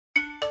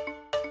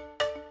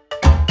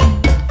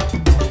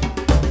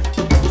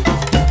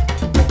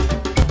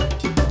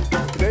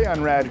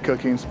on Rad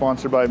Cooking,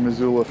 sponsored by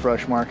Missoula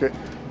Fresh Market,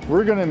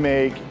 we're gonna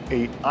make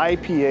a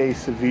IPA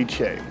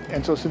ceviche.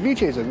 And so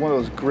ceviche is one of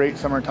those great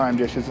summertime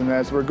dishes, and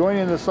as we're going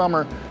into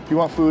summer, you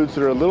want foods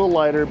that are a little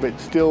lighter but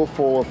still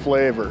full of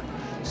flavor.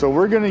 So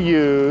we're gonna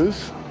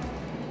use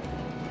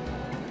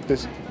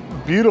this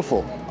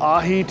beautiful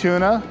ahi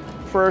tuna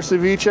for our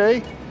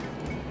ceviche,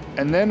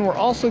 and then we're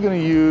also gonna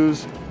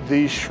use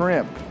these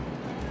shrimp.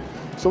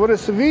 So what a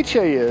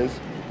ceviche is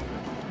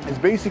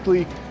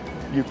basically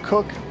you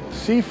cook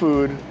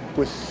seafood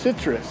with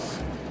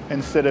citrus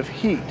instead of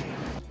heat.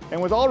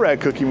 And with all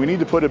rad cooking, we need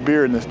to put a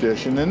beer in this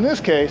dish. And in this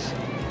case,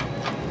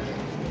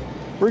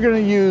 we're gonna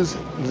use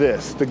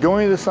this, the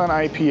Going to the Sun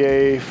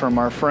IPA from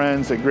our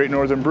friends at Great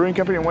Northern Brewing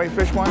Company in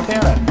Whitefish,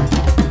 Montana.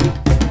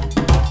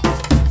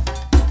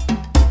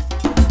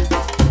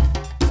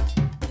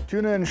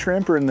 Tuna and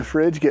shrimp are in the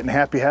fridge getting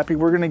happy.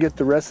 We're gonna get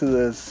the rest of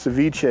the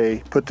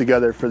ceviche put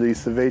together for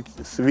these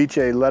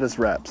ceviche lettuce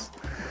wraps.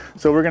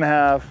 So we're gonna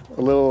have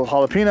a little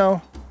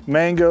jalapeno,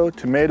 mango,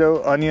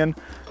 tomato, onion,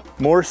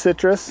 more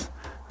citrus,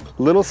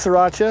 little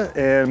sriracha,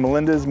 and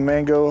Melinda's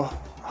mango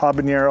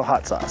habanero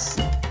hot sauce.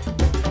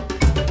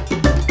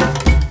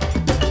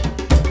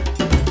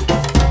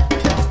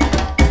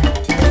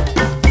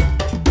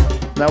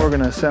 Now we're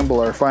gonna assemble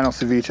our final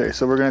ceviche.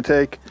 So we're gonna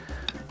take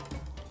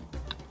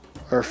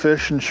our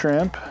fish and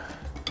shrimp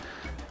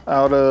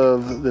out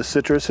of the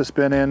citrus that's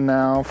been in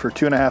now for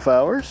 2.5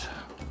 hours.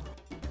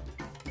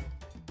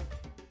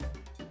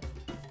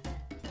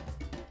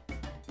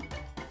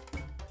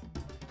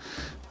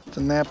 The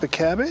Napa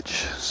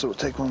cabbage, so we'll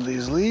take one of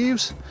these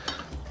leaves.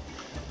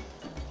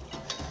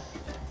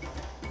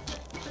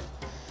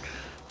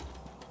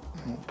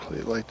 We'll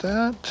plate it like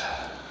that.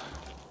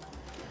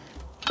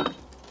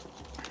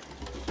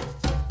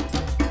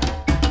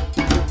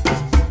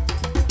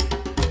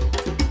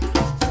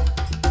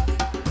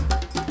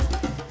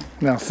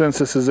 Now, since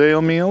this is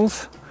ale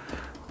meals,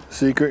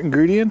 secret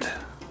ingredient,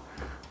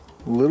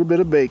 a little bit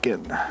of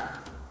bacon.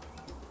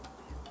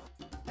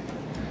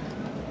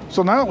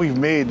 So now that we've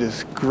made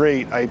this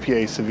great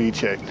IPA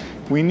ceviche,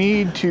 we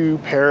need to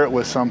pair it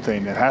with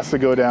something. It has to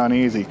go down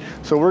easy.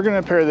 So we're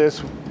gonna pair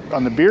this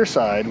on the beer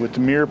side with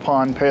the Muir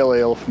Pond Pale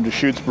Ale from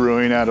Deschutes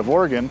Brewing out of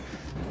Oregon.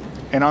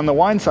 And on the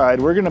wine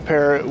side, we're gonna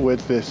pair it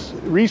with this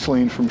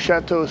Riesling from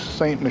Chateau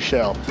Saint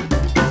Michel.